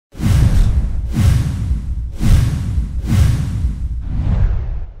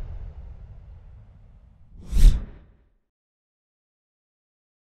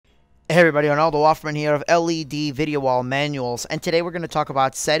Hey everybody, Arnaldo Hoffman here of LED Video Wall Manuals, and today we're going to talk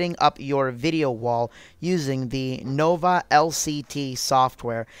about setting up your video wall using the NovaLCT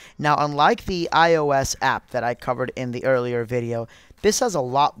software. Now, unlike the iOS app that I covered in the earlier video, this has a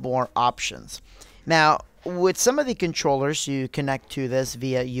lot more options. Now, with some of the controllers, you connect to this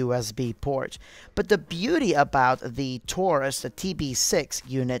via USB port. But the beauty about the Taurus, the TB6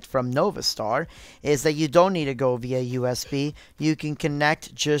 unit from Nova Star, is that you don't need to go via USB. You can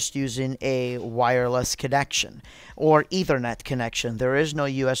connect just using a wireless connection or Ethernet connection. There is no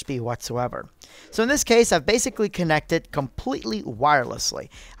USB whatsoever. So in this case, I've basically connected completely wirelessly.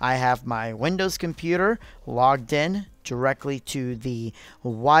 I have my Windows computer logged in directly to the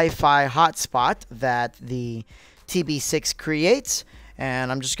Wi-Fi hotspot that the TB6 creates,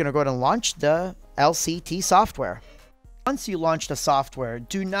 and I'm just going to go ahead and launch the LCT software. Once you launch the software,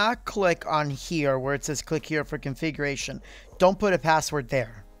 do not click on here where it says click here for configuration. Don't put a password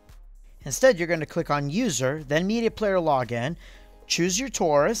there. Instead, you're going to click on user, then media player login, choose your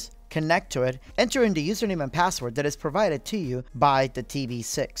Taurus, connect to it, enter in the username and password that is provided to you by the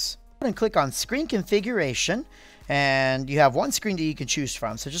TB6. And click on screen configuration, and you have one screen that you can choose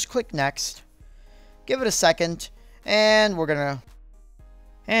from. So just click next, give it a second, and we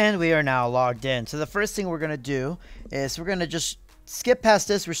are now logged in. So the first thing we're gonna do is we're gonna just skip past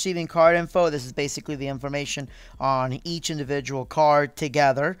this receiving card info. This is basically the information on each individual card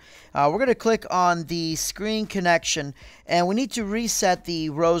together. We're going to click on the screen connection, and we need to reset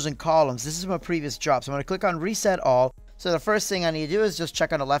the rows and columns. This is my previous job, so I'm going to click on reset all. So the first thing I need to do is just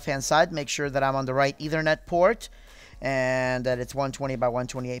check on the left hand side, make sure that I'm on the right Ethernet port and that it's 120 by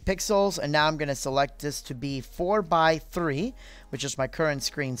 128 pixels. And now I'm going to select this to be 4 by 3, which is my current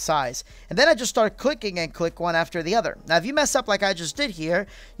screen size. And then I just start clicking and click one after the other. Now, if you mess up like I just did here,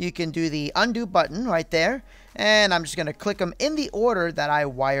 you can do the undo button right there. And I'm just going to click them in the order that I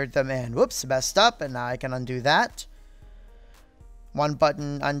wired them in. Whoops, messed up, and now I can undo that. One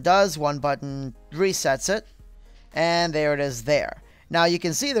button undoes, one button resets it. And there it is there. Now you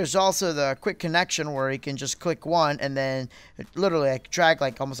can see there's also the quick connection where you can just click one and then literally like drag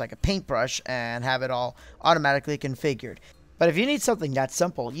like almost like a paintbrush and have it all automatically configured. But if you need something that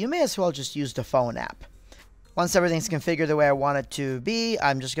simple, you may as well just use the phone app. Once everything's configured the way I want it to be,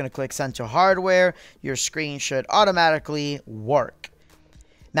 I'm just going to click send to hardware. Your screen should automatically work.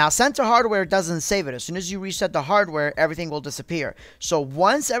 Now, send to hardware doesn't save it. As soon as you reset the hardware, everything will disappear. So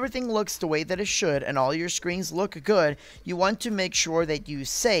once everything looks the way that it should and all your screens look good, you want to make sure that you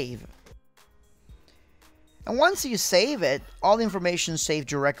save. And once you save it, all the information is saved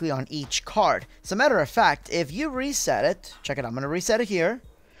directly on each card. As a matter of fact, if you reset it, check it out, I'm going to reset it here.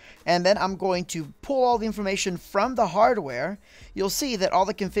 And then I'm going to pull all the information from the hardware. You'll see that all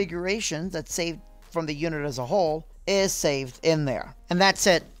the configurations that's saved from the unit as a whole is saved in there. And that's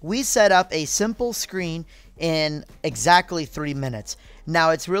it. We set up a simple screen in exactly 3 minutes. Now,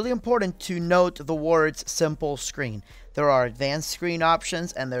 it's really important to note the words simple screen. There are advanced screen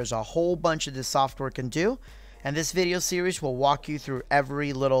options, and there's a whole bunch of this software can do. And this video series will walk you through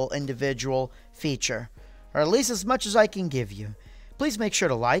every little individual feature, or at least as much as I can give you. Please make sure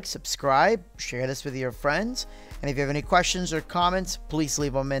to like, subscribe, share this with your friends. And if you have any questions or comments, please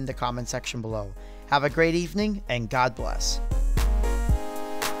leave them in the comment section below. Have a great evening, and God bless.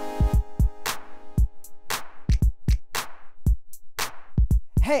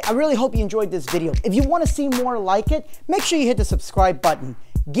 Hey, I really hope you enjoyed this video. If you want to see more like it, make sure you hit the subscribe button.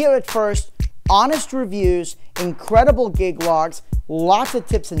 Gear It First, honest reviews, incredible gig logs, lots of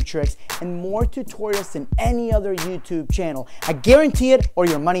tips and tricks, and more tutorials than any other YouTube channel. I guarantee it, or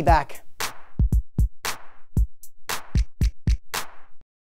your money back.